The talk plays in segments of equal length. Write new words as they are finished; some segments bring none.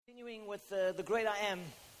with the Great I Am.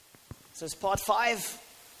 So it's part 5,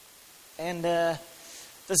 and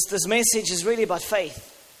this message is really about faith.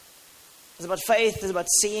 It's about faith. It's about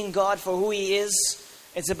seeing God for who He is.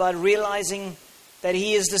 It's about realizing that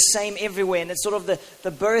He is the same everywhere. And it's sort of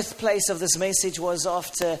the birthplace of this message was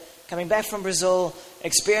after coming back from Brazil,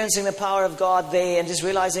 experiencing the power of God there, and just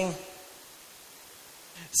realizing.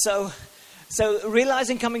 So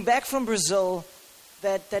realizing coming back from Brazil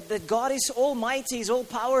that God is almighty, He's all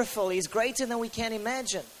powerful, He's greater than we can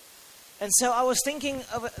imagine. And so I was thinking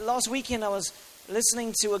of last weekend, I was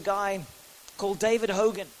listening to a guy called David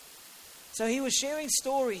Hogan. So he was sharing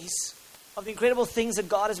stories of the incredible things that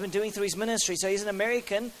God has been doing through his ministry. So he's an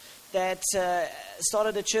American that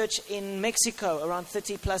started a church in Mexico around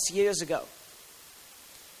 30 plus years ago.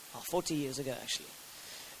 40 years ago actually.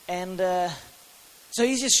 And so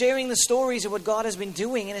he's just sharing the stories of what God has been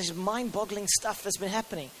doing, and it's mind-boggling stuff that's been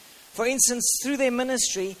happening. For instance, through their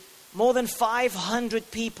ministry, more than 500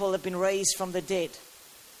 people have been raised from the dead.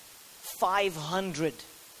 500.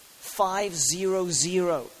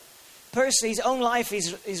 500. Personally, his own life,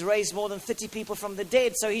 he's raised more than 30 people from the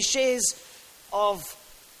dead. So he shares of,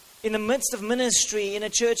 in the midst of ministry in a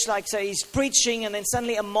church like, so he's preaching, and then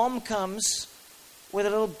suddenly a mom comes with a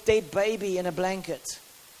little dead baby in a blanket.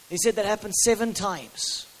 He said that happened 7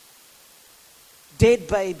 times. Dead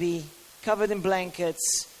baby, covered in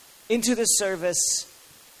blankets, into the service,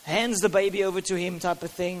 hands the baby over to him type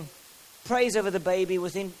of thing, prays over the baby.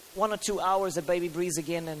 Within 1 or 2 hours, the baby breathes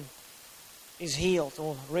again and is healed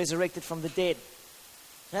or resurrected from the dead.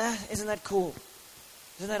 Isn't that cool?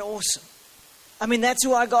 Isn't that awesome? I mean, that's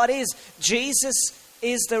who our God is. Jesus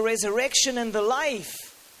is the resurrection and the life.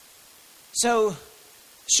 So,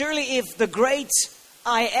 surely if the great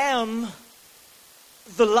I Am,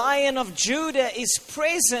 the Lion of Judah, is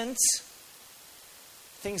present,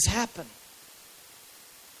 things happen.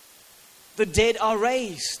 The dead are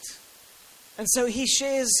raised. And so he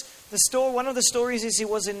shares the story. One of the stories is he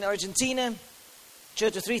was in Argentina,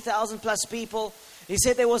 church of 3,000 plus people. He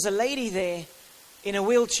said there was a lady there in a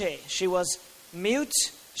wheelchair. She was mute,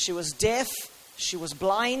 she was deaf, she was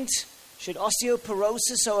blind, she had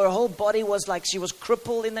osteoporosis, so her whole body was like she was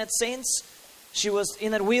crippled in that sense. She was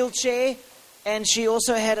in a wheelchair, and she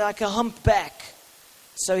also had like a humpback.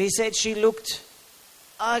 So he said she looked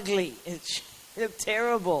ugly. She looked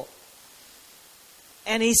terrible.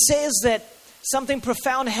 And he says that something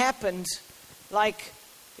profound happened. Like,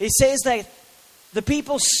 he says that the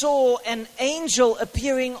people saw an angel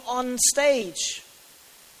appearing on stage.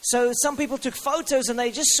 So some people took photos, and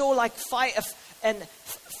they just saw like fire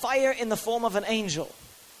in the form of an angel.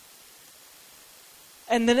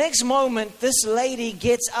 And the next moment, this lady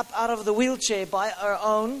gets up out of the wheelchair by her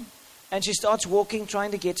own, and she starts walking,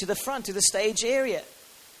 trying to get to the front, to the stage area.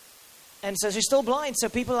 And so she's still blind, so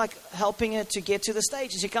people are like helping her to get to the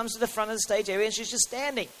stage. And she comes to the front of the stage area, and she's just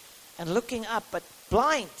standing and looking up, but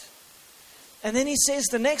blind. And then he says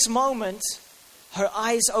the next moment, her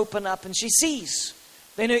eyes open up and she sees.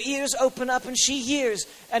 Then her ears open up and she hears.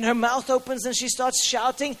 And her mouth opens and she starts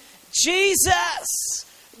shouting, "Jesus!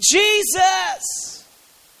 Jesus!"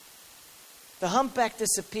 The humpback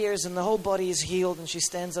disappears and the whole body is healed, and she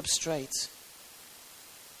stands up straight.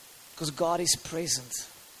 Because God is present.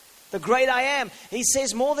 The Great I Am. He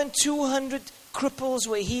says more than 200 cripples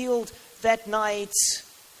were healed that night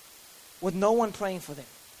with no one praying for them.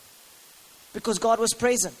 Because God was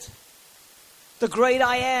present. The Great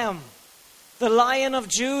I Am. The Lion of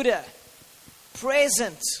Judah.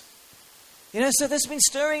 Present. You know, so this has been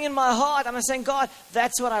stirring in my heart. And I'm saying, God,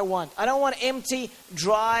 that's what I want. I don't want empty,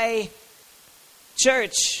 dry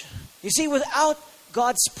church. You see, without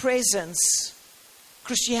God's presence,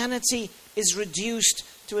 Christianity is reduced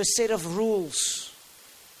to a set of rules.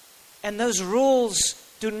 And those rules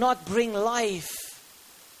do not bring life.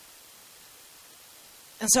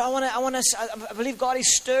 And so I believe God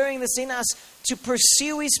is stirring this in us to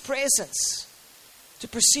pursue His presence. To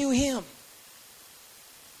pursue Him.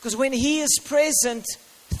 Because when He is present,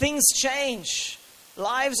 things change.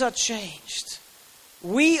 Lives are changed.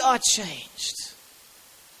 We are changed.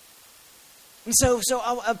 And so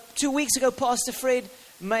 2 weeks ago, Pastor Fred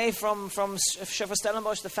May from Scheffer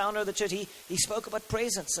Stellenbosch, the founder of the church, he spoke about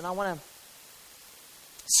presence. And I want to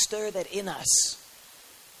stir that in us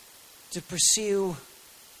to pursue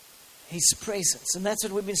His presence. And that's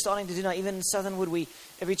what we've been starting to do now. Even in Southernwood,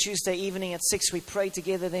 every Tuesday evening at 6, we pray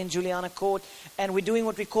together there in Juliana Court. And we're doing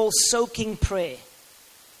what we call soaking prayer.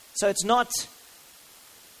 So it's not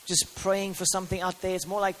just praying for something out there. It's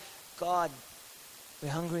more like, God, we're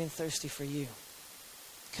hungry and thirsty for You.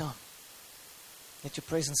 Come. Let Your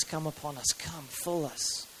presence come upon us. Come, fill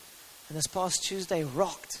us. And this past Tuesday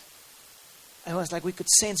rocked. And it was like we could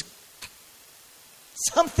sense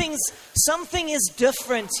something is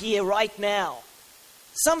different here right now.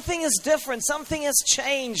 Something is different. Something has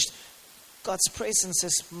changed. God's presence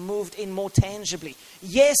has moved in more tangibly.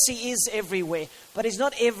 Yes, He is everywhere, but He's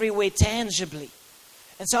not everywhere tangibly.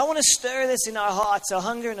 And so I want to stir this in our hearts, a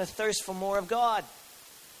hunger and a thirst for more of God.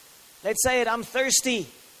 Let's say it, I'm thirsty.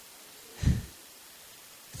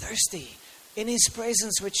 Thirsty. In His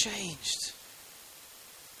presence we're changed.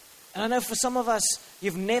 And I know for some of us,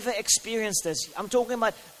 you've never experienced this. I'm talking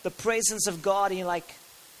about the presence of God and you're like,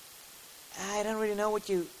 I don't really know what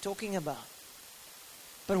you're talking about.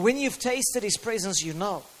 But when you've tasted His presence, you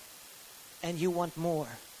know. And you want more.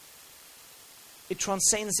 It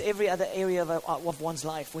transcends every other area of one's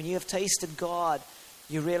life. When you have tasted God,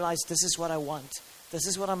 you realize this is what I want. This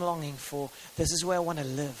is what I'm longing for. This is where I want to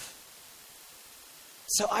live.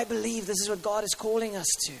 So I believe this is what God is calling us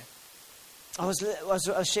to.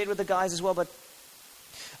 I shared with the guys as well, but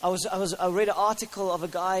I read an article of a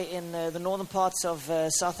guy in the northern parts of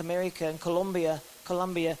South America, in Colombia.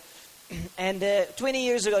 And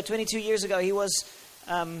 22 years ago, he was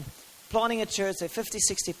planning a church, 50,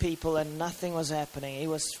 60 people, and nothing was happening. He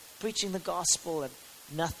was preaching the gospel, and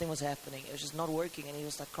nothing was happening. It was just not working. And he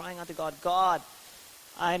was like crying out to God, God,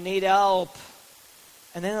 I need help.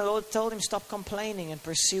 And then the Lord told him, stop complaining and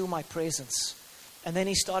pursue my presence. And then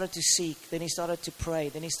he started to seek. Then he started to pray.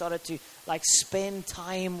 Then he started to spend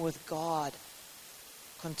time with God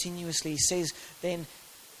continuously. He says then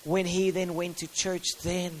when he then went to church,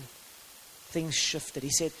 then things shifted.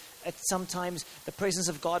 He said sometimes the presence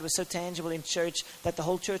of God was so tangible in church that the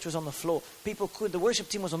whole church was on the floor. The worship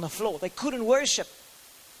team was on the floor. They couldn't worship.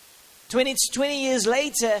 20 years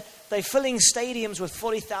later, they're filling stadiums with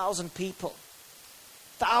 40,000 people.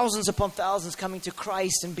 Thousands upon thousands coming to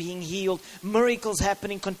Christ and being healed. Miracles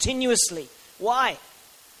happening continuously. Why?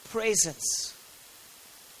 Presence.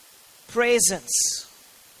 Presence.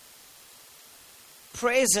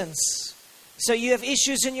 Presence. So you have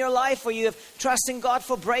issues in your life or you have trust in God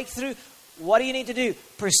for breakthrough. What do you need to do?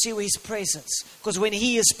 Pursue His presence. Because when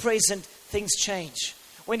He is present, things change.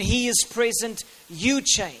 When He is present, you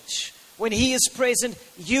change. When He is present,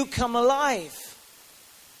 you come alive.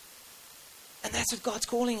 And that's what God's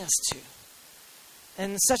calling us to.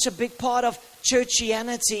 And such a big part of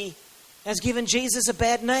churchianity has given Jesus a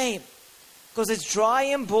bad name. Because it's dry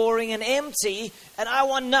and boring and empty. And I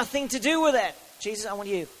want nothing to do with that. Jesus, I want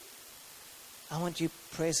you. I want you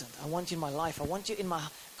present. I want you in my life. I want you in my...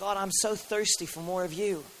 God, I'm so thirsty for more of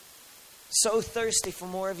you. So thirsty for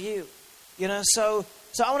more of you. You know, so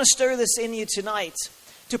I want to stir this in you tonight.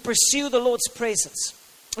 To pursue the Lord's presence.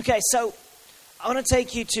 Okay, so I want to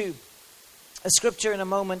take you to a scripture in a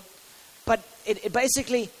moment, but it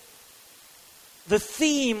basically, the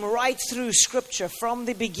theme right through scripture from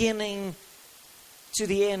the beginning to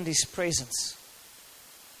the end is presence.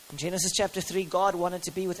 In Genesis chapter 3, God wanted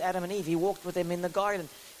to be with Adam and Eve. He walked with them in the garden.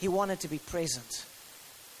 He wanted to be present.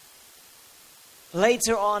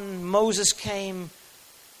 Later on, Moses came.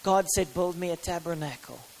 God said, build me a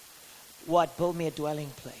tabernacle. What? Build me a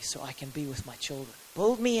dwelling place so I can be with my children.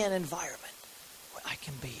 Build me an environment where I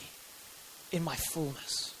can be in my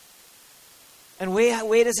fullness. And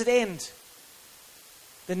where does it end?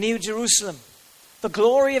 The New Jerusalem. The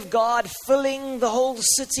glory of God filling the whole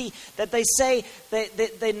city, that they say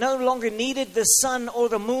they no longer needed the sun or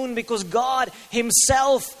the moon because God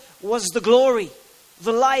Himself was the glory,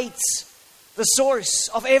 the light, the source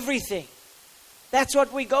of everything. That's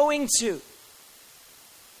what we're going to.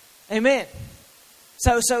 Amen.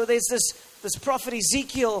 So there's this prophet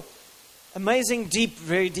Ezekiel, amazing, deep,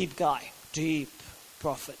 very deep guy. Deep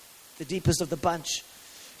prophet, the deepest of the bunch.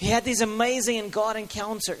 He had these amazing God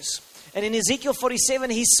encounters. And in Ezekiel 47,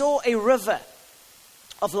 he saw a river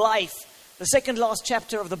of life. The second last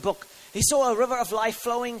chapter of the book. He saw a river of life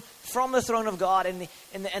flowing from the throne of God. And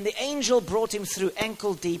the angel brought him through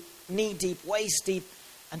ankle deep, knee deep, waist deep,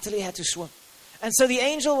 until he had to swim. And so the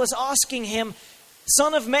angel was asking him,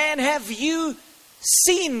 Son of man, have you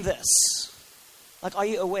seen this? Like, are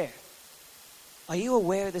you aware? Are you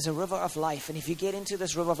aware there's a river of life? And if you get into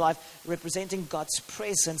this river of life representing God's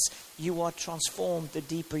presence, you are transformed the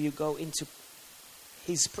deeper you go into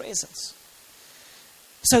His presence.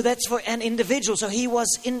 So that's for an individual. So he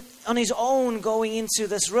was on his own going into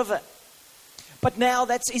this river. But now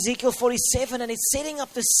that's Ezekiel 47, and it's setting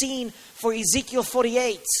up the scene for Ezekiel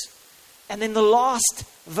 48. And then the last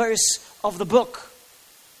verse of the book,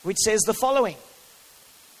 which says the following.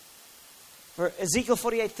 For Ezekiel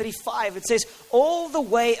 48:35, it says, all the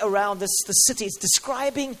way around the city, it's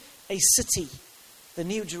describing a city, the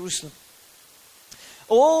New Jerusalem.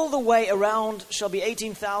 all the way around shall be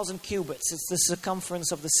 18,000 cubits. It's the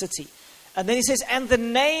circumference of the city. And then he says, and the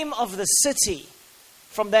name of the city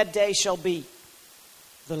from that day shall be,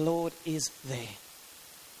 the Lord is there.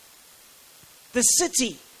 The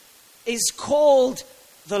city is called,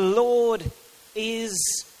 the Lord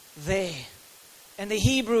is there. And the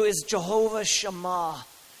Hebrew is Jehovah Shammah.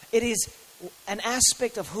 It is an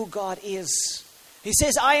aspect of who God is. He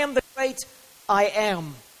says, I am the great I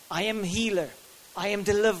am. I am healer. I am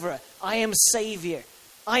deliverer. I am savior.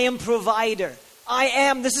 I am provider. I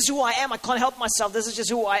am. This is who I am. I can't help myself. This is just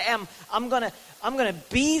who I am. I'm gonna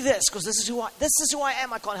be this because this is who I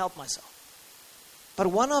am. I can't help myself. But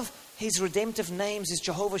one of his redemptive names is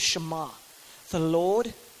Jehovah Shammah, the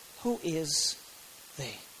Lord who is there.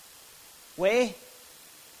 Where?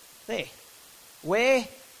 There. Where?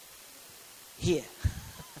 Here.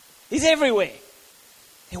 He's everywhere.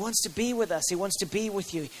 He wants to be with us. He wants to be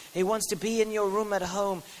with you. He wants to be in your room at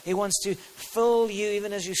home. He wants to fill you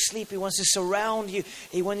even as you sleep. He wants to surround you.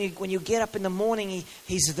 When you get up in the morning,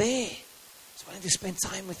 He's there. He's wanting to spend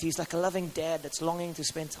time with you. He's like a loving dad that's longing to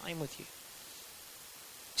spend time with you.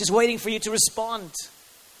 Just waiting for you to respond.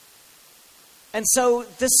 And so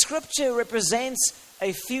this scripture represents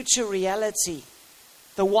a future reality.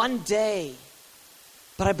 The one day.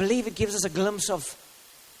 But I believe it gives us a glimpse of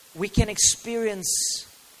we can experience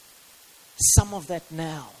some of that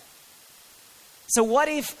now. So what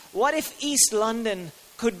if East London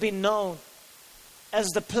could be known as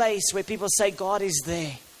the place where people say God is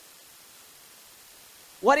there?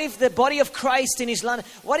 What if the body of Christ in East London,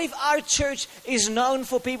 what if our church is known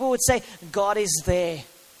for people who would say God is there?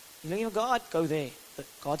 You know God? Go there.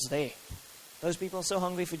 God's there. Those people are so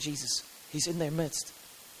hungry for Jesus. He's in their midst.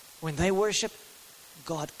 When they worship,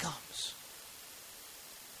 God comes.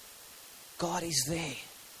 God is there.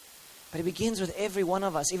 But it begins with every one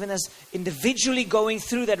of us. Even as individually going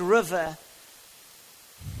through that river,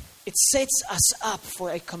 it sets us up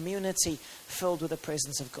for a community filled with the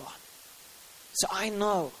presence of God. So I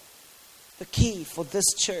know the key for this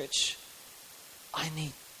church, I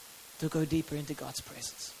need to go deeper into God's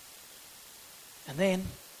presence. And then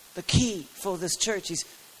the key for this church is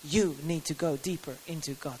you need to go deeper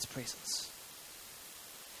into God's presence.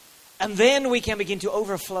 And then we can begin to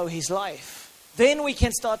overflow His life. Then we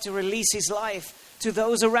can start to release His life to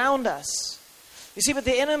those around us. You see, but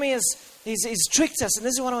the enemy he's tricked us. And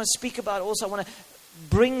this is what I want to speak about also. I want to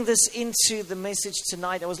bring this into the message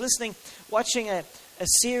tonight. I was watching a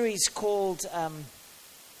series called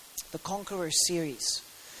The Conqueror series.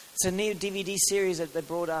 It's a new DVD series that they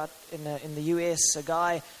brought out in the US. A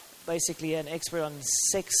guy, basically an expert on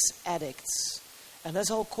sex addicts. And this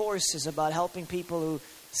whole course is about helping people who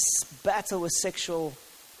battle with sexual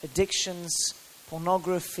addictions,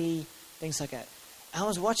 pornography, things like that. I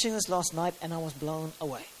was watching this last night and I was blown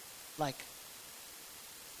away. Like,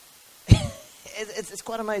 it's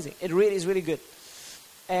quite amazing. It really is really good.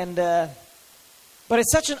 And but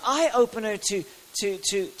it's such an eye-opener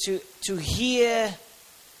to hear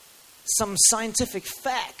some scientific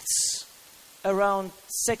facts around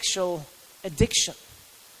sexual addiction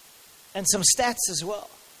and some stats as well.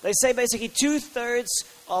 They say basically 2/3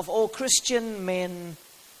 of all Christian men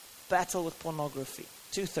battle with pornography.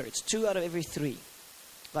 2/3. 2 out of every 3.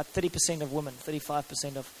 About 30% of women,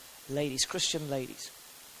 35% of ladies, Christian ladies.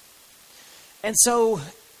 And so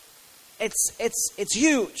it's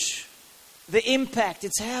huge, the impact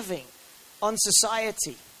it's having on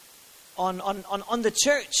society, on the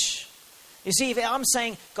church. You see, if I'm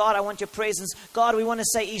saying, God, I want your presence. God, we want to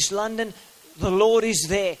say East London, the Lord is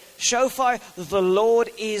there. Shofar, the Lord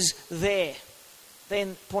is there.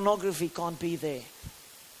 Then pornography can't be there.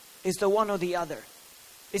 It's the one or the other.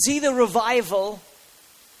 It's either revival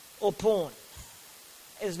or porn.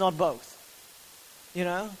 It's not both. You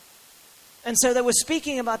know? And so they were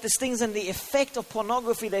speaking about these things and the effect of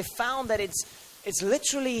pornography. They found that it's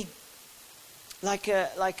literally like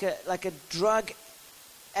a drug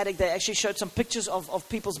addict. They actually showed some pictures of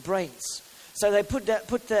people's brains. So they put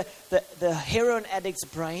the heroin addict's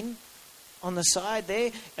brain on the side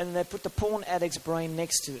there, and they put the porn addict's brain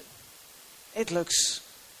next to it. It looks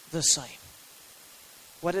the same.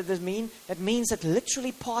 What does it mean? It means that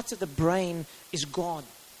literally parts of the brain is gone.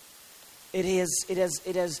 It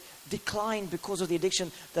has declined because of the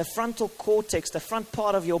addiction. The frontal cortex, the front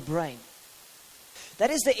part of your brain.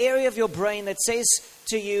 That is the area of your brain that says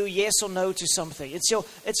to you yes or no to something. It's your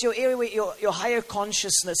area where your higher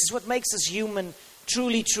consciousness is what makes us human,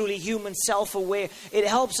 truly human, self-aware. It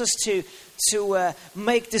helps us to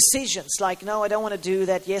make decisions like, no, I don't want to do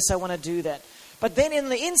that. Yes, I want to do that. But then in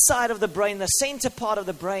the inside of the brain, the center part of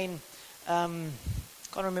the brain,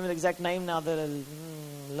 can't remember the exact name now, the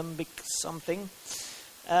limbic something.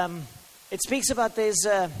 It speaks about there's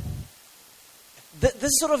this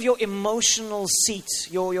is sort of your emotional seat,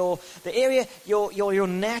 the area, your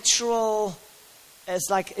natural.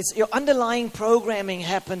 It's your underlying programming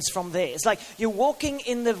happens from there. It's like you're walking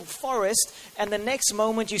in the forest, and the next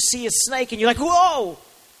moment you see a snake, and you're like, whoa!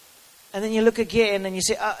 And then you look again, and you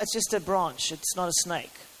say, it's just a branch. It's not a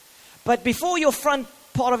snake. But before your front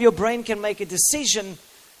part of your brain can make a decision,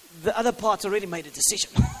 the other part's already made a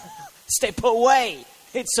decision. Step away.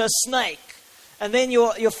 It's a snake. And then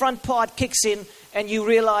your front part kicks in, and you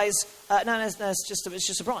realize, no, it's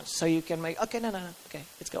just a branch. So you can make, okay, no, okay,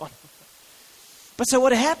 let's go on. But so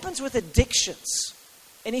what happens with addictions,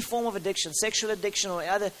 any form of addiction, sexual addiction or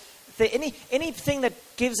anything that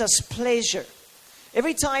gives us pleasure,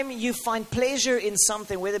 every time you find pleasure in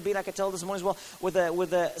something, whether it be like I told this morning as well, with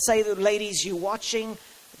the say the ladies, you watching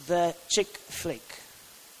the chick flick,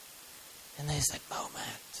 and there's that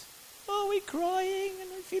moment, oh, we're crying and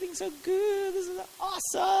we're feeling so good, this is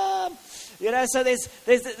awesome, so there's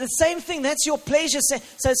the same thing, that's your pleasure.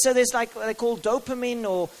 So there's like what they call dopamine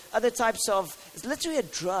or other types of, it's literally a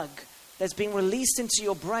drug that's being released into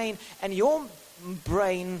your brain, and your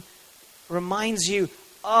brain reminds you,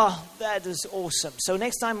 oh, that is awesome. So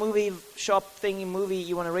next time you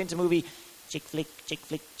want to rent a movie, chick flick,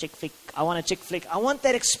 I want a chick flick, I want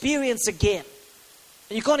that experience again.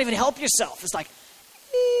 And you can't even help yourself. It's like,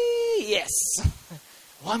 yes.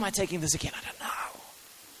 Why am I taking this again? I don't know.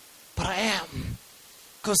 But I am.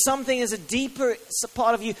 Because something is a deeper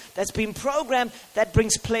part of you that's been programmed that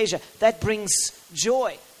brings pleasure, that brings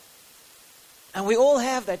joy. And we all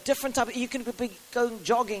have that different type. You can be going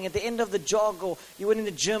jogging at the end of the jog, or you went in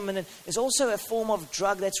the gym, and then there's also a form of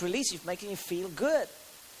drug that's released. It's making you feel good.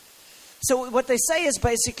 So what they say is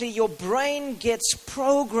basically your brain gets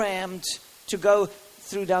programmed to go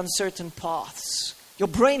through down certain paths. Your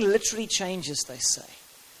brain literally changes, they say.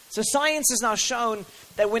 So science has now shown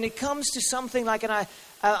that when it comes to something like, and I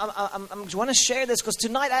want to share this because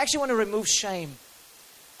tonight I actually want to remove shame.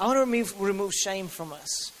 I want to remove shame from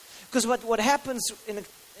us. Because what happens,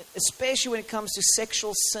 especially when it comes to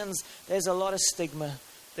sexual sins, there's a lot of stigma.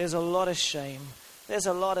 There's a lot of shame. There's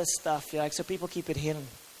a lot of stuff. So people keep it hidden.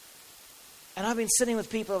 And I've been sitting with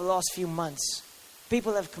people over the last few months.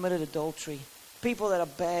 People that have committed adultery. People that are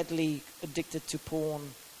badly addicted to porn.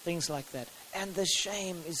 Things like that. And the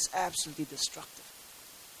shame is absolutely destructive.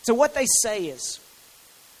 So what they say is,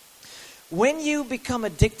 when you become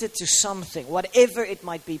addicted to something, whatever it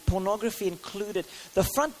might be, pornography included, the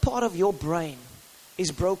front part of your brain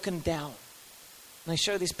is broken down. And I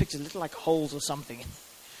show these pictures, little like holes or something.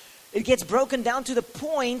 It gets broken down to the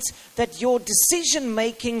point that your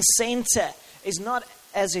decision-making center is not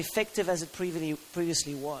as effective as it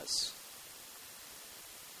previously was.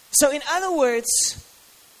 So in other words,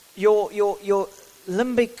 your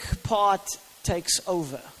limbic part takes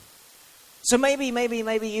over. So maybe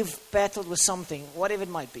you've battled with something, whatever it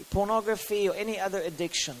might be, pornography or any other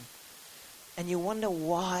addiction, and you wonder,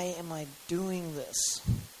 why am I doing this?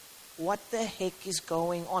 What the heck is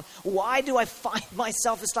going on? Why do I find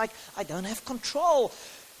myself? It's like I don't have control.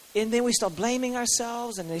 And then we start blaming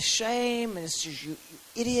ourselves, and there's shame, and it's just, you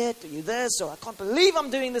idiot, or you this, or I can't believe I'm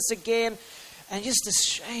doing this again. And just this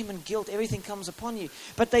shame and guilt, everything comes upon you.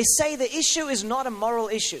 But they say the issue is not a moral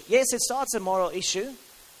issue. Yes, it starts a moral issue.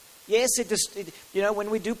 Yes, when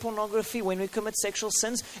we do pornography, when we commit sexual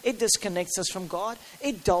sins, it disconnects us from God.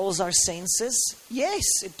 It dulls our senses. Yes,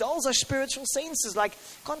 it dulls our spiritual senses, like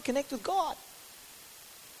can't connect with God.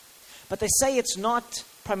 But they say it's not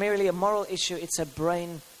primarily a moral issue, it's a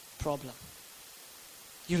brain problem.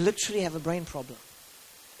 You literally have a brain problem.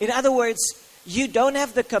 In other words, you don't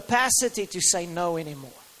have the capacity to say no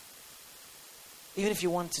anymore. Even if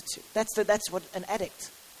you wanted to. That's what an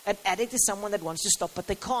addict. An addict is someone that wants to stop, but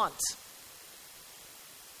they can't.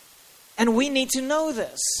 And we need to know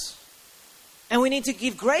this. And we need to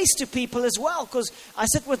give grace to people as well. Because I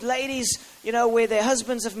sit with ladies, where their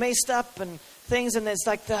husbands have messed up and things. And it's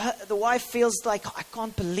like the wife feels like, I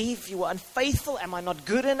can't believe you were unfaithful. Am I not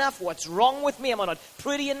good enough? What's wrong with me? Am I not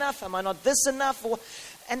pretty enough? Am I not this enough?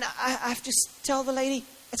 And I have to tell the lady,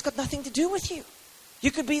 it's got nothing to do with you. You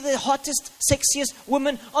could be the hottest, sexiest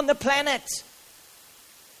woman on the planet.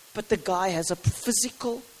 But the guy has a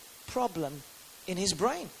physical problem in his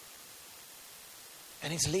brain.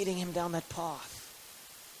 And it's leading him down that path.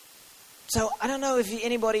 So I don't know if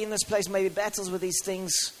anybody in this place maybe battles with these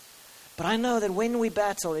things. But I know that when we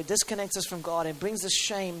battle, it disconnects us from God. It brings this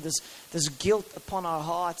shame, this guilt upon our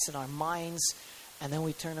hearts and our minds. And then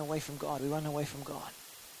we turn away from God. We run away from God.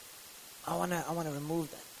 I want to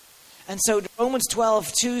remove that. And so Romans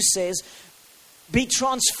 12:2 says, be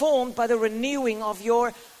transformed by the renewing of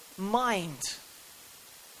your mind.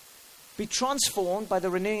 Be transformed by the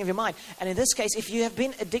renewing of your mind. And in this case, if you have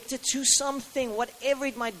been addicted to something, whatever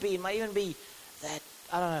it might even be that,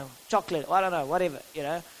 I don't know, chocolate, I don't know, whatever,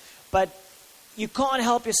 But you can't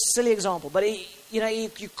help your silly example. But,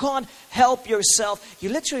 you can't help yourself. You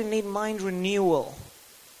literally need mind renewal.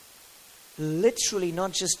 Literally,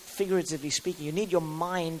 not just figuratively speaking. You need your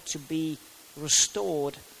mind to be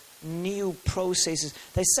restored. New processes.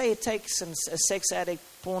 They say it takes a sex addict,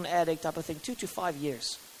 porn addict type of thing, 2 to 5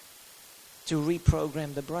 years to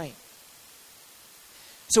reprogram the brain.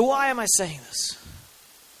 So why am I saying this?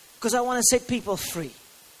 Because I want to set people free.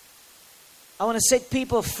 I want to set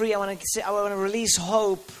people free. I want to release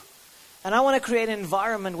hope. And I want to create an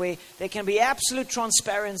environment where there can be absolute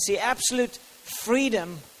transparency, absolute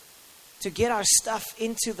freedom to get our stuff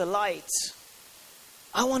into the light.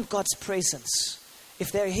 I want God's presence.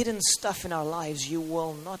 If there are hidden stuff in our lives, you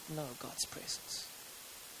will not know God's presence.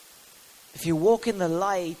 If you walk in the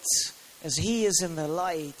light as He is in the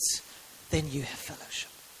light, then you have fellowship.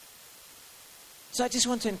 So I just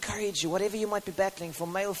want to encourage you, whatever you might be battling, for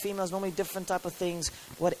male, females, normally different type of things,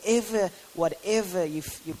 whatever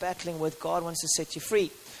you're battling with, God wants to set you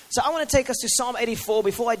free. So I want to take us to Psalm 84.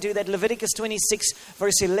 Before I do that, Leviticus 26,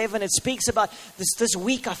 verse 11, it speaks about this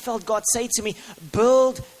week I felt God say to me,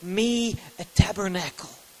 build me a tabernacle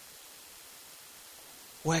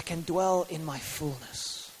where I can dwell in my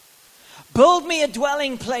fullness. Build me a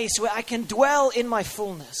dwelling place where I can dwell in my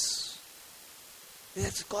fullness.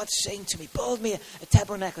 That's God saying to me, build me a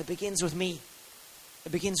tabernacle. It begins with me.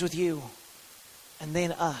 It begins with you. And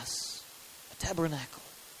then us. A tabernacle.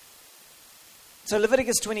 So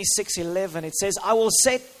Leviticus 26:11, it says, I will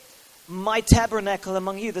set my tabernacle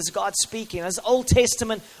among you. This is God speaking. That's Old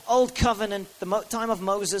Testament, Old Covenant, the time of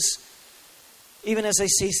Moses. Even as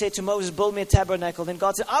He said to Moses, build me a tabernacle. Then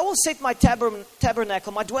God said, I will set my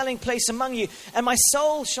tabernacle, my dwelling place among you, and my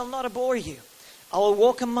soul shall not abhor you. I will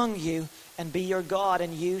walk among you and be your God,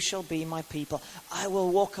 and you shall be my people. I will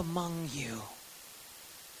walk among you.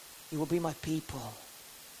 You will be my people.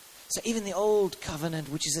 So even the old covenant,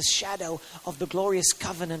 which is a shadow of the glorious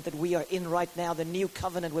covenant that we are in right now, the new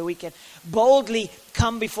covenant where we can boldly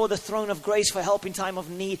come before the throne of grace for help in time of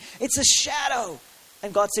need. It's a shadow.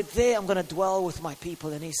 And God said, there I'm going to dwell with my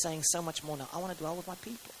people. And He's saying so much more now. I want to dwell with my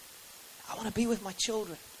people. I want to be with my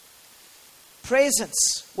children.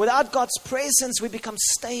 Presence. Without God's presence, we become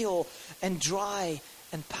stale and dry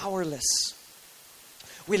and powerless.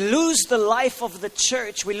 We lose the life of the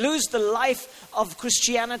church. We lose the life of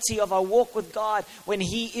Christianity, of our walk with God, when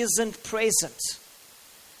He isn't present.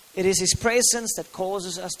 It is His presence that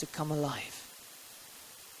causes us to come alive.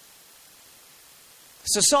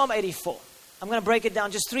 So Psalm 84. I'm going to break it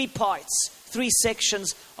down just 3 parts, 3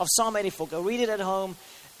 sections of Psalm 84. Go read it at home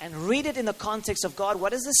and read it in the context of God.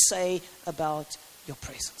 What does this say about your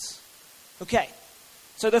presence? Okay.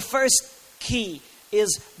 So the first key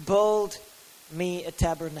is build me a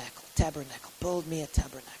tabernacle. Tabernacle. Build me a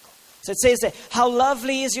tabernacle. So it says there, how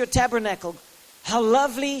lovely is your tabernacle. How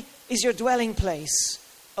lovely is your dwelling place,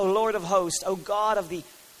 O Lord of hosts, O God of the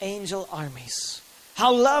angel armies.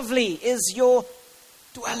 How lovely is your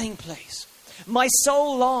dwelling place. My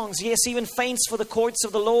soul longs, yes, even faints for the courts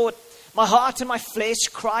of the Lord. My heart and my flesh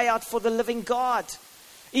cry out for the living God.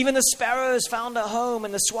 Even the sparrow has found a home,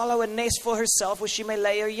 and the swallow a nest for herself where she may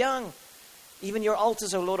lay her young. Even your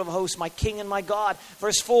altars, O Lord of hosts, my King and my God.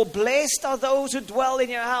 Verse 4, blessed are those who dwell in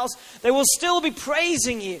your house. They will still be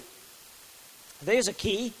praising you. There's a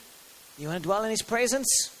key. You want to dwell in His presence?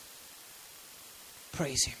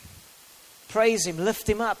 Praise Him. Praise Him. Lift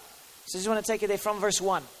Him up. So I just want to take it there from verse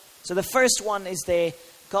 1. So the first one is there.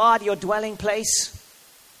 God, your dwelling place.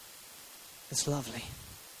 It's lovely.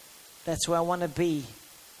 That's where I want to be.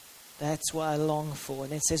 That's what I long for.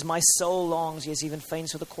 And it says, my soul longs, yes, even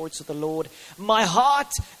faints for the courts of the Lord. My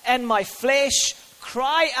heart and my flesh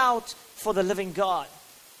cry out for the living God.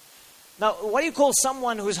 Now, what do you call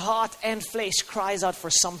someone whose heart and flesh cries out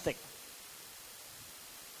for something?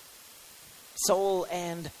 Soul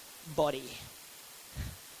and body.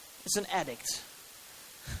 It's an addict.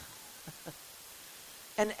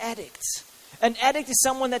 An addict. An addict is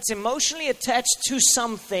someone that's emotionally attached to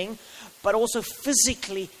something, but also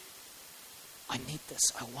physically, I need this,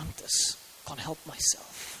 I want this, can't help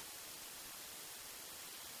myself.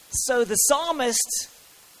 So the psalmist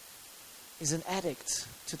is an addict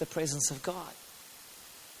to the presence of God.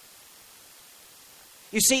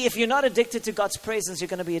 You see, if you're not addicted to God's presence, you're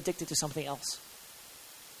going to be addicted to something else.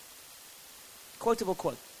 Quotable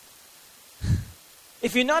quote.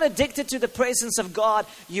 If you're not addicted to the presence of God,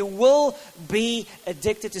 you will be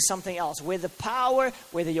addicted to something else. Whether power,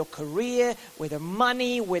 whether your career, whether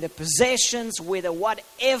money, whether possessions, whether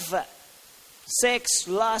whatever. Sex,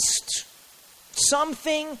 lust,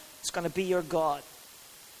 something is going to be your God.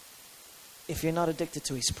 If you're not addicted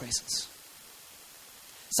to His presence.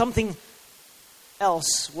 Something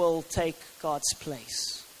else will take God's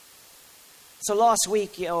place. So last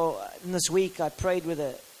week, this week I prayed with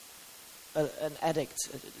an addict,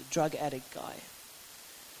 a drug addict guy.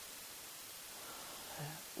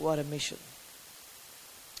 What a mission.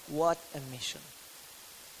 What a mission.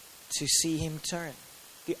 To see him turn.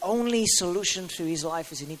 The only solution to his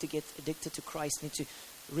life is you need to get addicted to Christ. You need to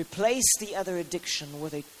replace the other addiction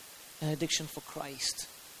with an addiction for Christ.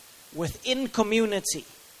 Within community.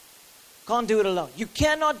 Can't do it alone. You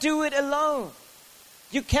cannot do it alone.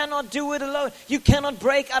 You cannot do it alone. You cannot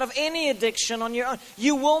break out of any addiction on your own.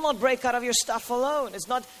 You will not break out of your stuff alone.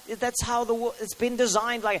 That's how it's been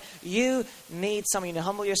designed. Like, you need something to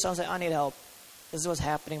humble yourself and say, I need help. This is what's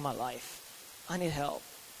happening in my life. I need help.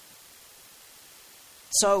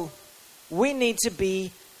 So, we need to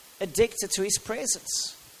be addicted to His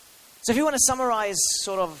presence. So if you want to summarize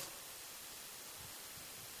sort of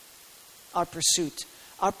our pursuit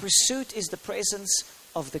is the presence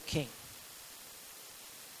of the King.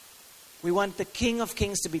 We want the King of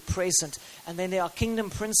Kings to be present. And then there are kingdom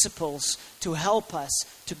principles to help us,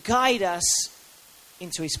 to guide us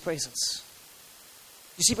into His presence.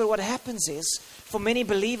 You see, but what happens is, for many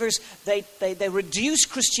believers, they reduce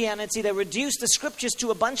Christianity, they reduce the scriptures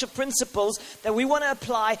to a bunch of principles that we want to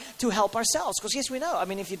apply to help ourselves. Because yes, we know,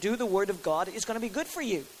 if you do the Word of God, it's going to be good for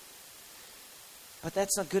you. But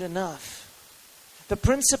that's not good enough. The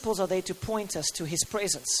principles are there to point us to His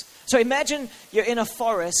presence. So imagine you're in a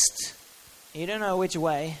forest. You don't know which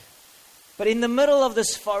way. But in the middle of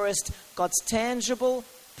this forest, God's tangible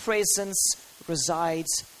presence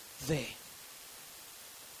resides there.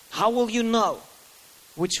 How will you know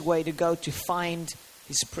which way to go to find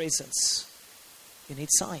His presence? You need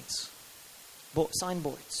signs.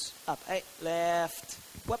 Signboards. Up, hey, left.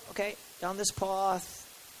 Whoop, okay, down this path.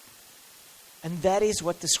 And that is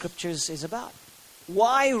what the scriptures is about.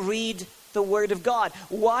 Why read the Word of God?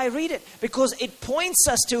 Why read it? Because it points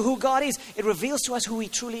us to who God is. It reveals to us who He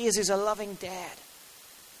truly is. He's a loving dad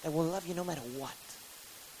that will love you no matter what.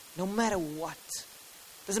 No matter what.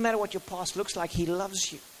 Doesn't matter what your past looks like, He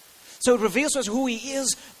loves you. So it reveals to us who He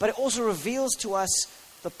is, but it also reveals to us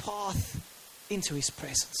the path into His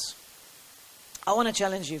presence. I want to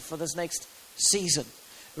challenge you for this next season.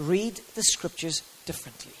 Read the scriptures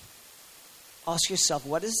differently. Ask yourself,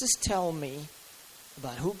 what does this tell me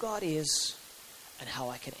about who God is and how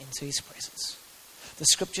I can enter His presence? The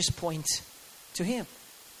scriptures point to Him.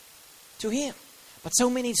 To Him. But so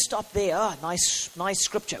many stop there. Nice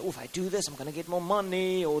scripture. If I do this, I'm going to get more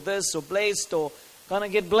money, or this, or blessed, or going to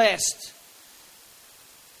get blessed.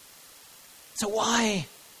 So why?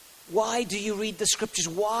 Why do you read the scriptures?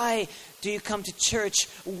 Why do you come to church?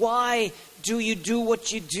 Why do you do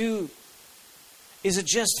what you do? Is it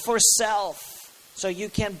just for self, so you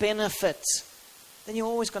can benefit? Then you're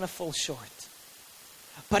always going to fall short.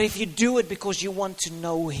 But if you do it because you want to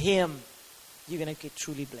know Him, you're going to get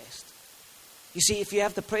truly blessed. You see, if you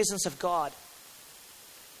have the presence of God,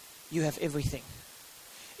 you have everything.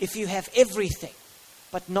 If you have everything,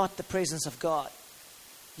 but not the presence of God,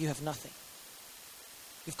 you have nothing.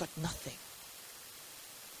 You've got nothing.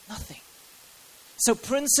 Nothing. So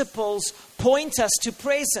principles point us to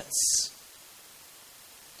presence.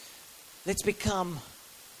 Let's become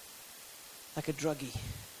like a druggie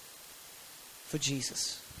for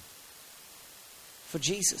Jesus. For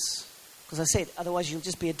Jesus. Because I said, otherwise you'll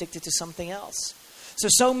just be addicted to something else.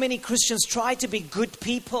 So many Christians try to be good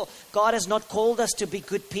people. God has not called us to be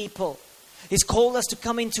good people. He's called us to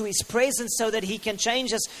come into His presence so that He can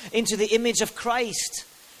change us into the image of Christ.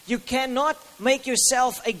 You cannot make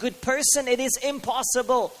yourself a good person. It is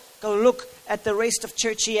impossible. Go look at the rest of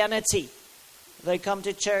churchianity. They come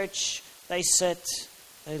to church, they sit,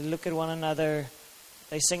 they look at one another,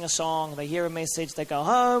 they sing a song, they hear a message, they go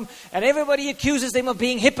home, and everybody accuses them of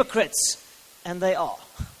being hypocrites. And they are.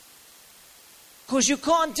 Because you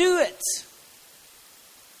can't do it.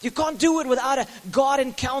 You can't do it without a God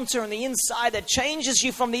encounter on the inside that changes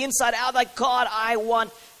you from the inside out. Like, God, I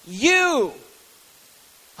want you.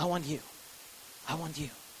 I want you. I want you.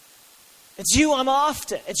 It's you I'm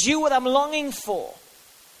after. It's you what I'm longing for.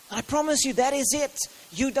 And I promise you, that is it.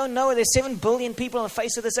 You don't know it. There's 7 billion people on the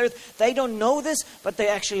face of this earth. They don't know this, but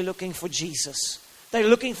they're actually looking for Jesus. They're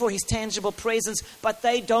looking for His tangible presence, but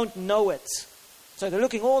they don't know it. So they're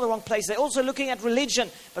looking all the wrong places. They're also looking at religion,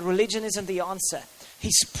 but religion isn't the answer.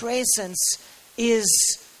 His presence is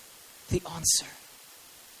the answer.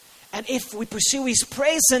 And if we pursue His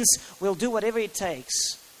presence, we'll do whatever it takes.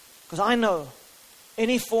 Because I know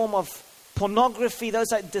any form of pornography, those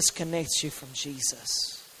that disconnects you from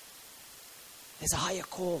Jesus. There's a higher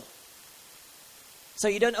call. So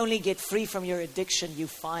you don't only get free from your addiction, you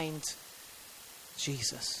find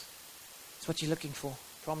Jesus. It's what you're looking for,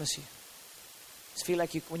 promise you. Just feel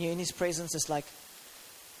like when you're in His presence, it's like,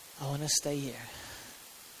 I want to stay here.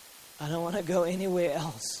 I don't want to go anywhere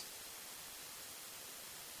else.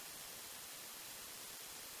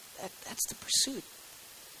 That's the pursuit.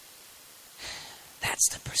 That's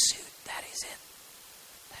the pursuit. That is it.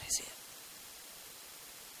 That is it.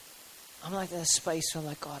 I'm like in a space where I'm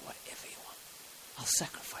like, God, whatever you want, I'll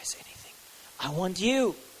sacrifice anything. I want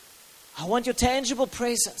you. I want your tangible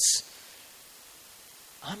presence.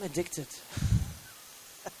 I'm addicted.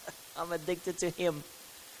 I'm addicted to Him.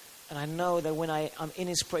 And I know that when I'm in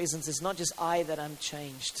His presence, it's not just I that I'm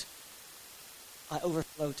changed. I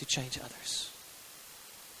overflow to change others.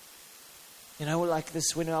 You know, like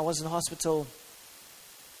this, when I was in the hospital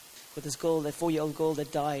with this girl, that 4-year-old girl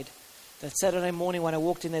that died. That Saturday morning when I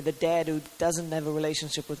walked in there, the dad who doesn't have a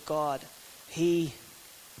relationship with God, he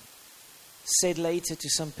said later to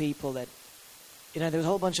some people that, you know, there was a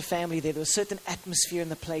whole bunch of family there. There was a certain atmosphere in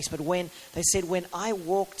the place. But when I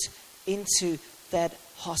walked into that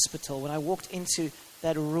hospital, when I walked into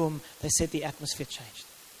that room, they said the atmosphere changed.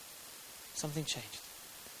 Something changed.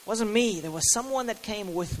 It wasn't me. There was someone that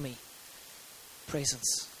came with me.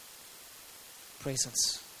 Presence.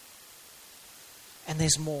 Presence. And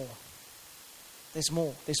there's more. There's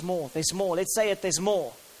more. There's more. There's more. Let's say it. There's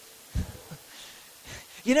more.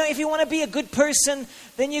 You know, if you want to be a good person,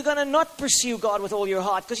 then you're going to not pursue God with all your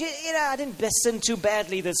heart. Because, you know, I didn't sin too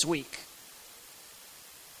badly this week.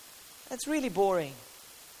 That's really boring.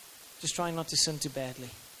 Just trying not to sin too badly.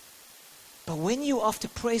 But when you're after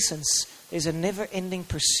presence, there's a never-ending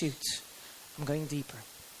pursuit. I'm going deeper.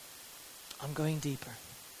 I'm going deeper.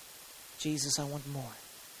 Jesus, I want more.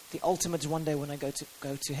 The ultimate is one day when I go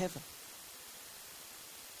to heaven.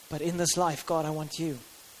 But in this life, God, I want you.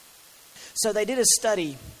 So they did a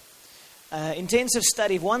study, intensive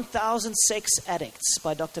study of 1,000 sex addicts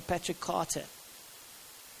by Dr. Patrick Carter.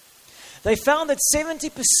 They found that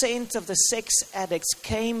 70% of the sex addicts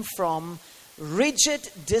came from rigid,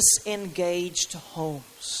 disengaged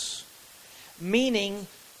homes. Meaning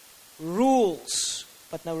rules,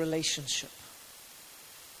 but no relationship.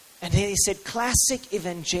 And then he said classic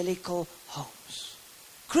evangelical homes.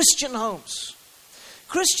 Christian homes.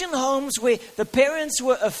 Christian homes where the parents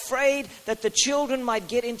were afraid that the children might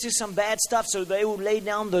get into some bad stuff, so they would lay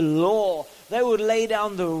down the law. They would lay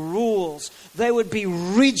down the rules. They would be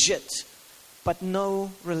rigid, but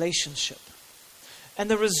no relationship.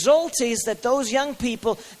 And the result is that those young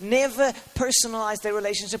people never personalized their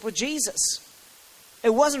relationship with Jesus.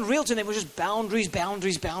 It wasn't real to them. It was just boundaries,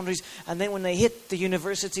 boundaries, boundaries. And then when they hit the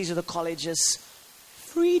universities or the colleges,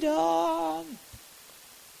 freedom.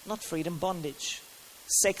 Not freedom, bondage.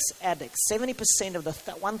 Sex addicts. 70% of the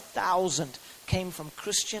 1,000 came from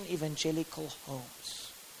Christian evangelical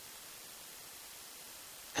homes.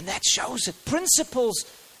 And that shows that principles,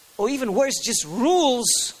 or even worse, just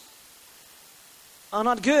rules, are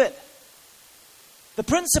not good. The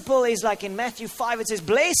principle is like in Matthew 5, it says,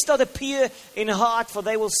 blessed are the pure in heart, for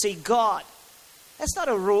they will see God. That's not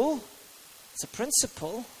a rule. It's a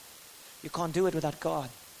principle. You can't do it without God.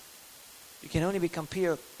 You can only become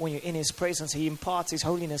pure when you're in His presence. He imparts His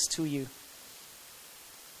holiness to you.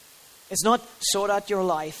 It's not sort out your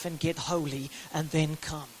life and get holy and then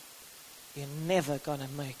come. You're never going to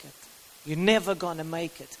make it. You're never going to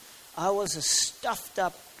make it. I was a stuffed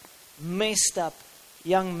up, messed up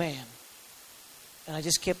young man. And I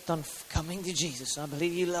just kept on coming to Jesus. I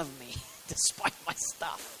believe you love me despite my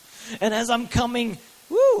stuff. And as I'm coming,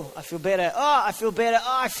 I feel better. I feel better.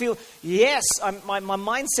 I feel, yes, my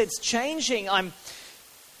mindset's changing. I'm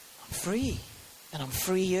free. And I'm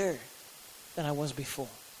freer than I was before.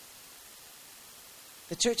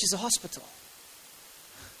 The church is a hospital.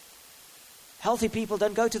 Healthy people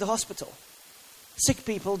don't go to the hospital. Sick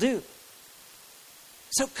people do.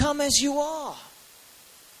 So come as you are.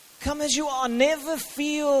 Come as you are. Never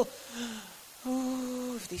feel,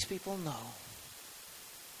 if these people know.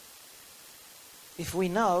 If we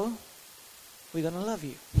know, we're going to love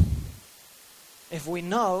you. If we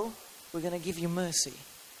know, we're going to give you mercy.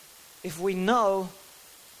 If we know,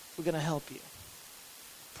 we're going to help you.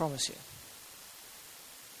 Promise you.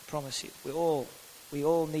 Promise you. We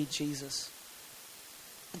all need Jesus.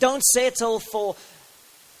 Don't settle for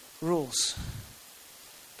rules.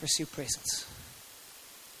 Pursue presence.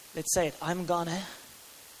 Let's say it. I'm gonna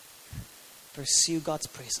Pursue God's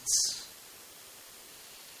presence.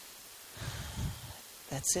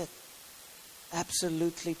 That's it.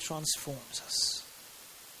 Absolutely transforms us.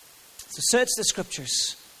 So search the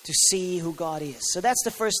scriptures to see who God is. So that's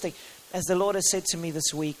the first thing. As the Lord has said to me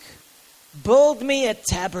this week, build me a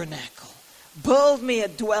tabernacle. Build me a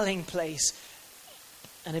dwelling place.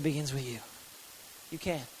 And it begins with you. You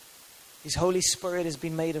can. His Holy Spirit has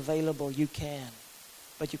been made available. You can.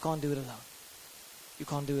 But you can't do it alone. You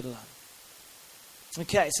can't do it alone.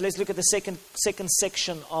 Okay, so let's look at the second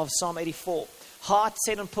section of Psalm 84. Heart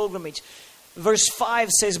set on pilgrimage. Verse 5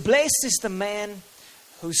 says, blessed is the man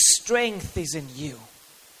whose strength is in you,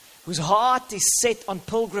 whose heart is set on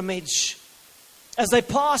pilgrimage. As they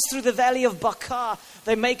pass through the valley of Baca,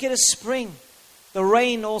 they make it a spring. The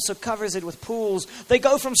rain also covers it with pools. They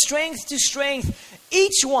go from strength to strength.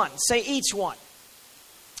 Each one, say each one,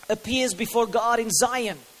 appears before God in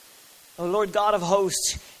Zion. O Lord God of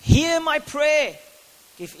hosts, hear my prayer.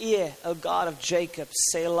 Give ear, O God of Jacob.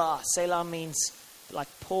 Selah. Selah means like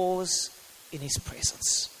pause in His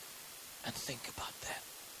presence and think about that.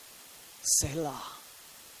 Selah.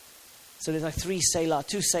 So there's like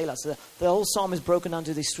two Selahs. So the whole psalm is broken down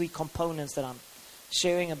to these three components that I'm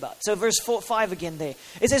sharing about. So verse 5 again there.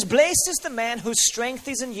 It says, blessed is the man whose strength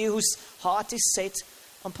is in you, whose heart is set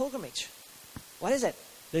on pilgrimage. What is it?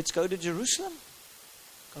 Let's go to Jerusalem.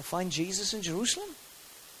 Go find Jesus in Jerusalem?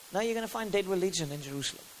 No, you're going to find dead religion in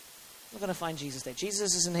Jerusalem. You're not going to find Jesus there.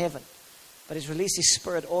 Jesus is in heaven, but He's released His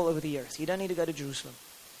Spirit all over the earth. You don't need to go to Jerusalem.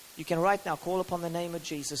 You can right now call upon the name of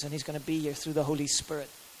Jesus, and He's going to be here through the Holy Spirit.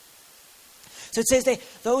 So it says there,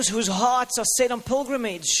 those whose hearts are set on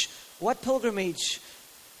pilgrimage. What pilgrimage?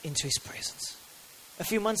 Into His presence. A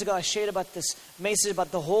few months ago, I shared about this message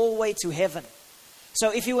about the whole way to heaven.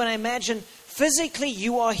 So if you want to imagine, physically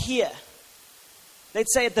you are here.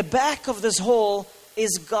 Let's say at the back of this hall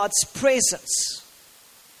is God's presence.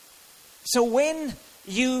 So when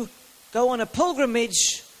you go on a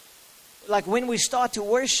pilgrimage, like when we start to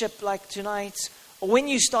worship like tonight, or when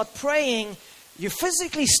you start praying, you're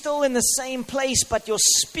physically still in the same place, but your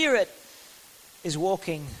spirit is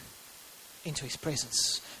walking into His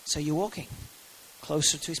presence. So you're walking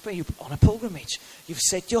closer to His presence. You're on a pilgrimage. You've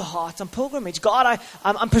set your heart on pilgrimage. God,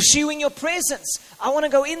 I'm pursuing your presence. I want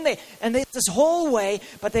to go in there. And there's this hallway,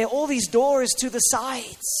 but there are all these doors to the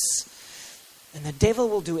sides. And the devil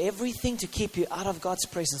will do everything to keep you out of God's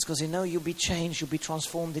presence, because He knows you'll be changed, you'll be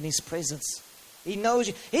transformed in His presence. He knows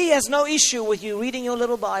you. He has no issue with you reading your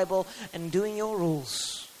little Bible and doing your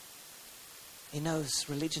rules. He knows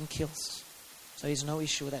religion kills. So He has no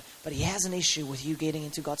issue with that. But He has an issue with you getting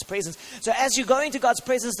into God's presence. So as you go into God's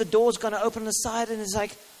presence, the door's going to open on the side, and it's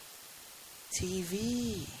like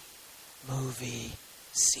TV, movie,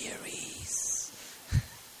 series,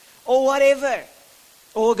 or whatever.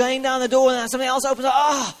 Or going down the door and something else opens up.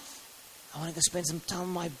 I want to go spend some time with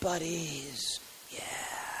my buddies. Yeah.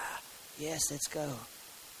 Yes, let's go.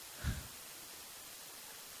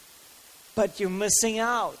 But you're missing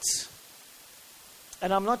out.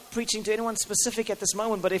 And I'm not preaching to anyone specific at this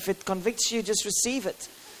moment, but if it convicts you, just receive it.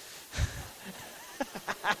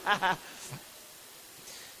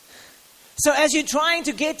 So as you're trying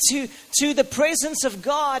to get to the presence of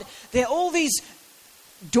God, there are all these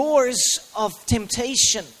doors of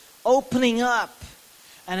temptation opening up.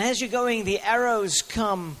 And as you're going, the arrows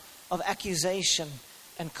come of accusation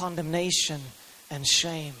and condemnation and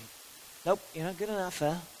shame. Nope, you're not good enough,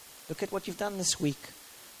 huh? Look at what you've done this week.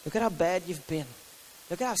 Look at how bad you've been.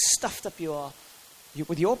 Look at how stuffed up you are.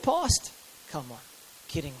 With your past? Come on,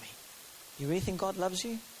 kidding me. You really think God loves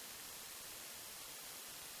you?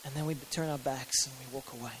 And then we turn our backs and we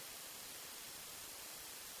walk away.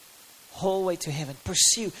 Whole way to heaven.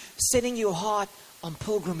 Pursue. Setting your heart on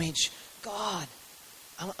pilgrimage. God,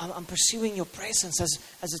 I'm pursuing your presence.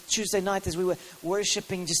 As a Tuesday night, as we were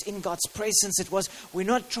worshiping just in God's presence, it was, we're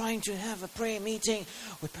not trying to have a prayer meeting.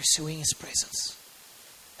 We're pursuing His presence.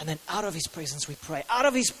 And then out of His presence we pray. Out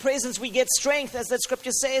of His presence we get strength, as that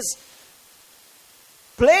scripture says.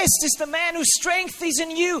 Blessed is the man whose strength is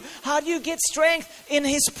in you. How do you get strength? In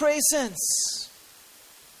His presence.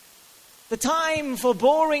 The time for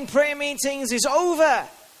boring prayer meetings is over.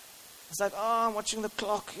 It's like, I'm watching the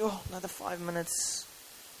clock. Another 5 minutes.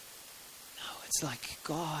 No, it's like,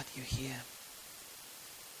 God, you're here.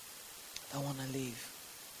 I don't want to leave.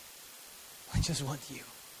 I just want you.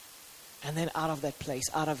 And then out of that place,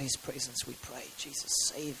 out of His presence, we pray. Jesus,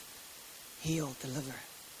 save, heal, deliver.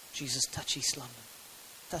 Jesus, touch East London.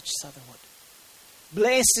 Touch Southernwood.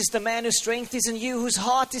 Blessed is the man whose strength is in you, whose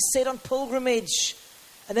heart is set on pilgrimage.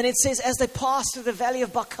 And then it says, as they pass through the valley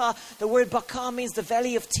of Baca, the word Baca means the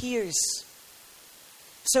valley of tears.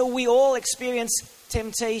 So we all experience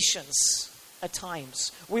temptations at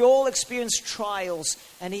times. We all experience trials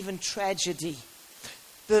and even tragedy.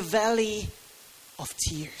 The valley of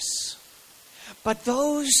tears. But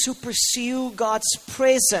those who pursue God's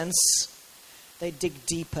presence, they dig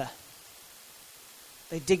deeper.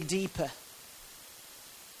 They dig deeper.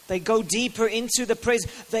 They go deeper into the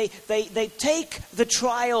presence. They take the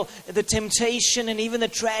trial, the temptation, and even the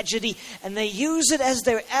tragedy, and they use it as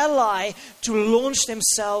their ally to launch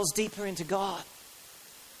themselves deeper into God.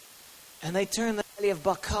 And they turn the valley of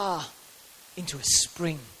Baca into a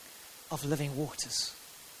spring of living waters.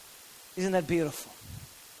 Isn't that beautiful?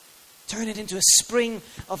 Turn it into a spring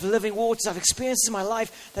of living waters. I've experienced in my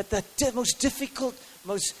life that the most difficult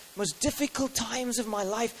times of my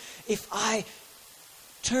life, if I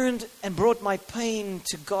turned and brought my pain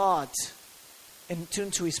to God and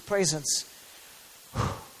turned to His presence,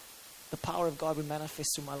 the power of God would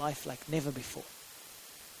manifest in my life like never before.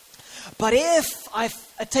 But if I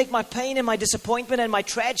take my pain and my disappointment and my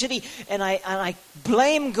tragedy and I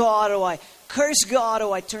blame God, or I curse God,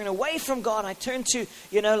 or I turn away from God, I turn to,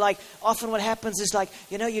 like often what happens is like,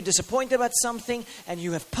 you're disappointed about something and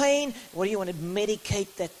you have pain. What do you want to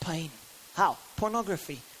medicate that pain? How?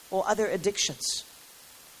 Pornography or other addictions.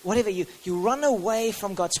 Whatever, you run away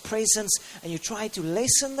from God's presence and you try to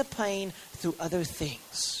lessen the pain through other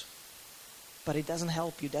things. But it doesn't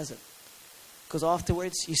help you, does it? Because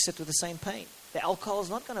afterwards you sit with the same pain. The alcohol is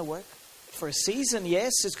not going to work. For a season,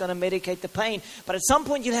 yes, it's going to medicate the pain. But at some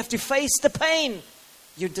point you'll have to face the pain.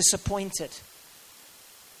 You're disappointed.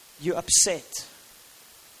 You're upset.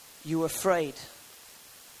 You're afraid.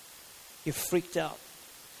 You're freaked out.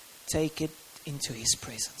 Take it into His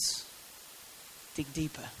presence. Dig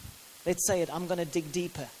deeper. Let's say it. I'm going to dig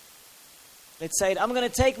deeper. Let's say it. I'm going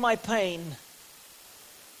to take my pain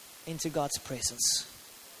into God's presence.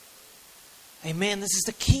 Amen. This is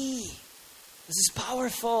the key. This is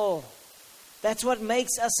powerful. That's what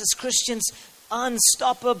makes us as Christians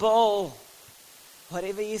unstoppable.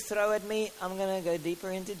 Whatever you throw at me, I'm going to go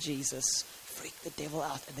deeper into Jesus. Freak the devil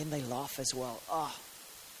out. And then they laugh as well.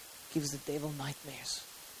 Gives the devil nightmares.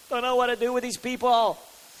 Don't know what to do with these people.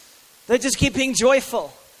 They just keep being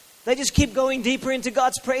joyful. They just keep going deeper into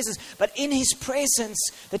God's presence. But in His presence,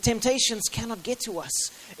 the temptations cannot get to us.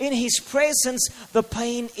 In His presence, the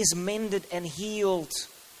pain is mended and healed.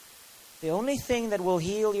 The only thing that will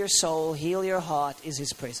heal your soul, heal your heart, is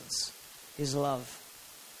His presence, His love.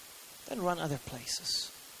 Don't run other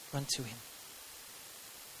places. Run to Him.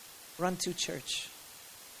 Run to church.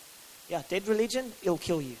 Yeah, dead religion, it'll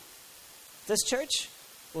kill you. This church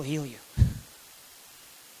will heal you.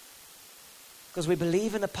 Because we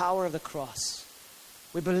believe in the power of the cross.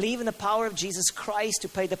 We believe in the power of Jesus Christ to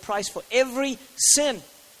pay the price for every sin.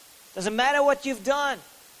 Doesn't matter what you've done.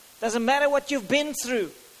 Doesn't matter what you've been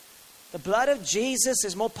through. The blood of Jesus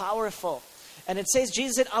is more powerful. And it says,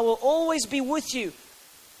 Jesus said, I will always be with you.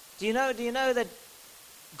 Do you know that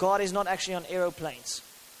God is not actually on aeroplanes?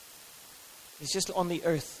 He's just on the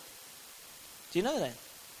earth. Do you know that?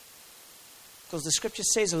 Because the scripture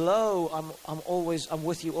says, lo, I'm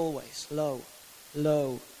with you always.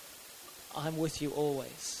 Lo, I'm with you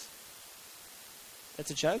always.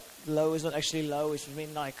 That's a joke? Lo is not actually low, it's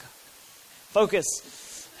mean like,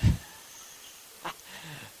 focus.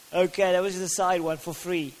 Okay, that was the side one for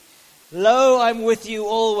free. Lo, I'm with you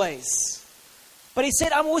always. But He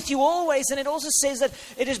said, I'm with you always. And it also says that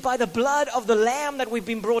it is by the blood of the Lamb that we've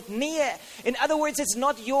been brought near. In other words, it's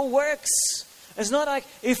not your works. It's not like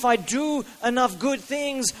if I do enough good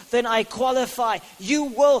things, then I qualify. You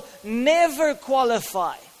will never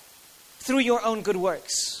qualify through your own good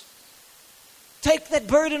works. Take that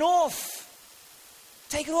burden off.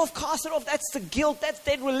 Take it off, cast it off. That's the guilt. That's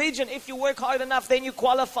dead religion. If you work hard enough, then you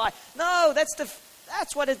qualify. No,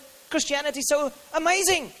 that's what Christianity is so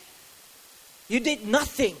amazing. You did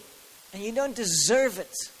nothing and you don't deserve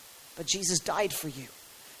it. But Jesus died for you.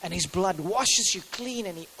 And His blood washes you clean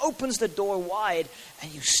and He opens the door wide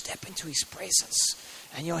and you step into His presence.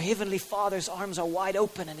 And your Heavenly Father's arms are wide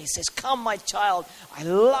open and He says, come my child, I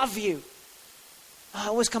love you. I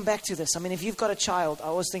always come back to this. I mean, if you've got a child, I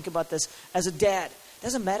always think about this. As a dad, it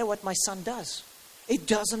doesn't matter what my son does. It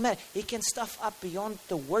doesn't matter. He can stuff up beyond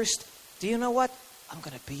the worst. Do you know what? I'm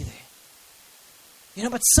going to be there.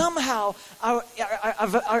 But somehow our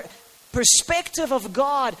perspective of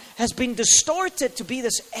God has been distorted to be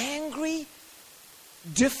this angry,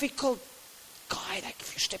 difficult guy that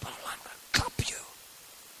if you step out of line, I'm going to cup you.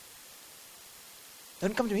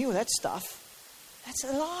 Don't come to me with that stuff. That's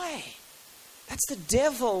a lie. That's the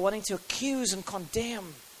devil wanting to accuse and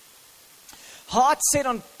condemn. Heart set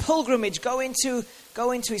on pilgrimage, go into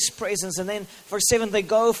His presence. And then verse 7, they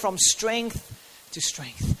go from strength to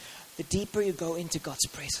strength. The deeper you go into God's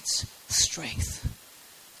presence, strength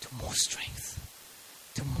to more strength,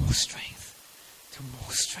 to more strength, to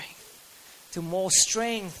more strength, to more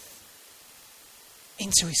strength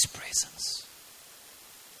into His presence.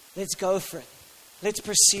 Let's go for it. Let's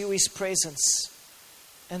pursue His presence.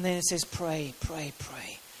 And then it says pray, pray,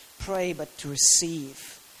 pray. Pray, but to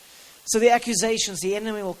receive. So the accusations, the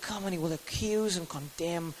enemy will come and he will accuse and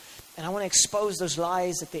condemn. And I want to expose those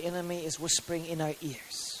lies that the enemy is whispering in our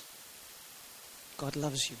ears. God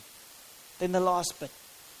loves you. Then the last bit.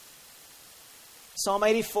 Psalm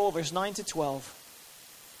 84, verse 9 to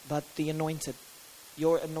 12. But the anointed,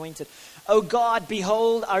 your anointed. O God,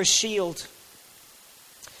 behold our shield.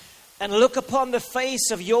 And look upon the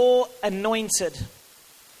face of your anointed.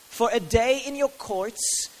 For a day in your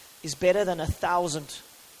courts is better than 1,000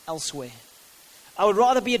 elsewhere. I would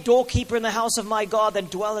rather be a doorkeeper in the house of my God than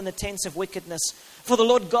dwell in the tents of wickedness. For the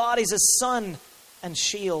Lord God is a sun and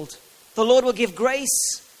shield. The Lord will give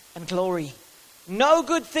grace and glory. No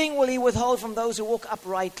good thing will He withhold from those who walk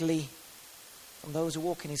uprightly, from those who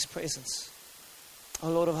walk in His presence. O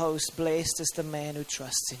Lord of hosts, blessed is the man who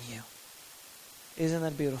trusts in you. Isn't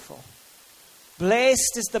that beautiful?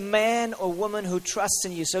 Blessed is the man or woman who trusts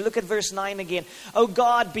in you. So look at verse 9 again. O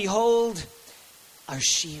God, behold our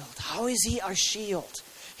shield. How is He our shield?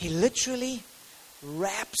 He literally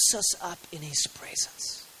wraps us up in His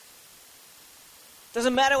presence.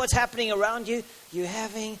 Doesn't matter what's happening around you. You're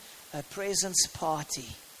having a presence party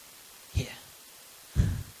here.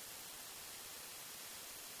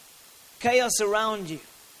 Chaos around you.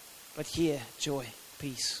 But here, joy,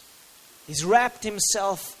 peace. He's wrapped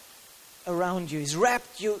Himself around you. He's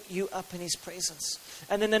wrapped you up in His presence.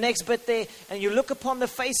 And then the next bit there, and you look upon the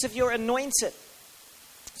face of your anointed.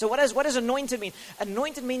 So what does anointed mean?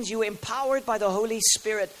 Anointed means you are empowered by the Holy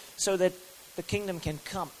Spirit so that the kingdom can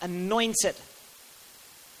come. Anointed.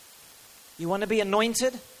 You want to be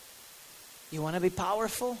anointed? You want to be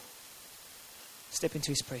powerful? Step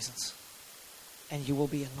into His presence. And you will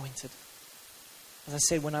be anointed. As I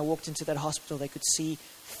said, when I walked into that hospital, they could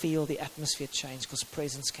feel the atmosphere change because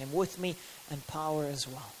presence came with me and power as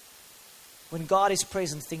well. When God is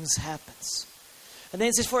present, things happen. And then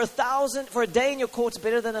it says, for a day in your courts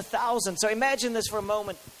better than 1,000. So imagine this for a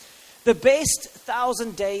moment. The best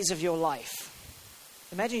 1,000 days of your life.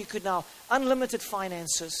 Imagine you could now, unlimited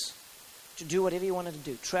finances to do whatever you wanted to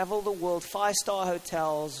do. Travel the world, 5-star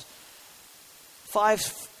hotels,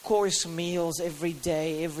 5-course meals every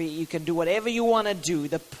day. You can do whatever you want to do.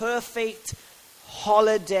 The perfect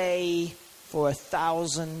holiday for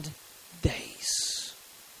 1,000 days.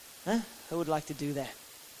 Huh? Who would like to do that?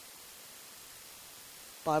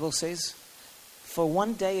 Bible says, for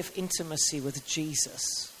one day of intimacy with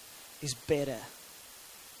Jesus is better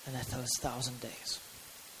than 1,000 days.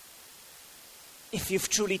 If you've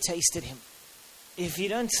truly tasted Him. If you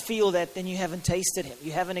don't feel that, then you haven't tasted Him.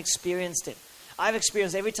 You haven't experienced Him. I've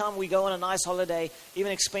experienced every time we go on a nice holiday,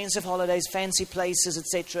 even expensive holidays, fancy places,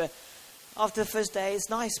 etc. After the first day, it's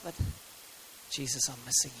nice, but Jesus, I'm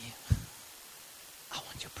missing you. I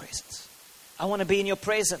want your presence. I want to be in your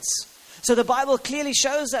presence. So the Bible clearly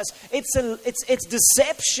shows us it's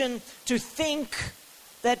deception to think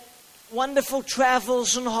that wonderful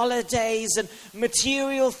travels and holidays and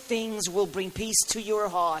material things will bring peace to your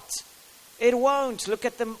heart. It won't. Look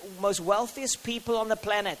at the most wealthiest people on the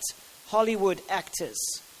planet, Hollywood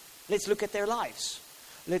actors. Let's look at their lives.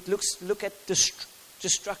 Let's look at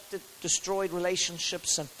destroyed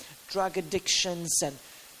relationships and drug addictions and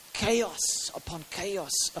chaos upon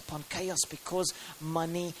chaos upon chaos because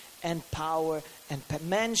money and power and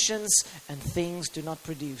mansions and things do not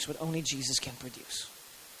produce what only Jesus can produce.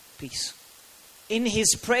 Peace. In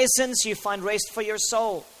His presence you find rest for your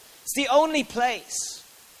soul. It's the only place.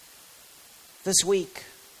 This week,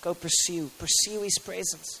 go pursue His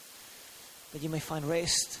presence, that you may find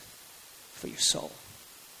rest for your soul.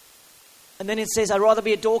 And then it says, I'd rather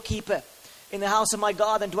be a doorkeeper in the house of my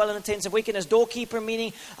God than dwell in the tents of wickedness. Doorkeeper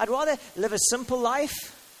meaning I'd rather live a simple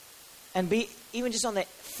life and be even just on the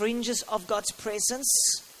fringes of God's presence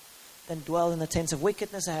than dwell in the tents of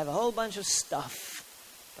wickedness. I have a whole bunch of stuff,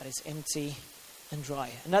 but it's empty and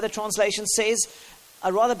dry. Another translation says,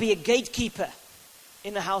 I'd rather be a gatekeeper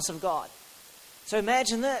in the house of God. So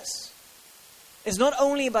imagine this. It's not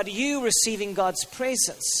only about you receiving God's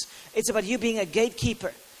presence. It's about you being a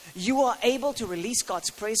gatekeeper. You are able to release God's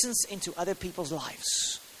presence into other people's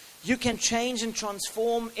lives. You can change and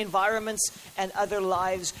transform environments and other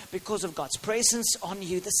lives because of God's presence on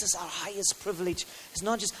you. This is our highest privilege. It's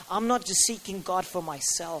not just, I'm not just seeking God for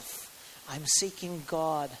myself. I'm seeking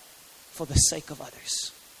God for the sake of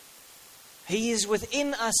others. He is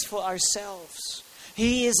within us for ourselves.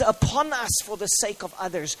 He is upon us for the sake of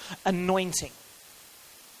others. Anointing.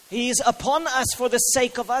 He is upon us for the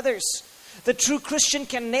sake of others. The true Christian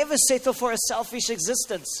can never settle for a selfish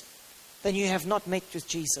existence. Then you have not met with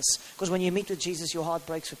Jesus. Because when you meet with Jesus, your heart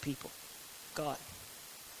breaks for people. God.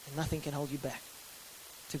 And nothing can hold you back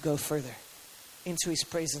to go further into His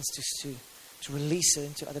presence, to release it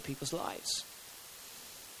into other people's lives.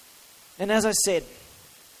 And as I said,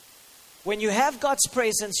 when you have God's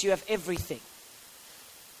presence, you have everything.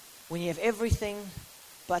 When you have everything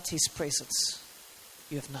but His presence,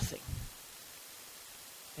 you have nothing.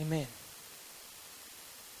 Amen.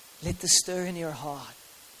 Let this stir in your heart.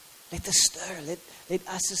 Let this stir. Let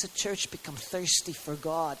us as a church become thirsty for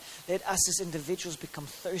God. Let us as individuals become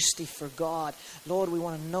thirsty for God. Lord, we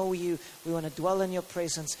want to know You. We want to dwell in Your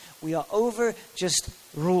presence. We are over just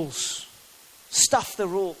rules. Stuff the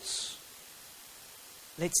rules.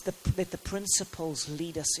 Let the principles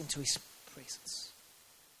lead us into His presence.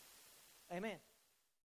 Amen.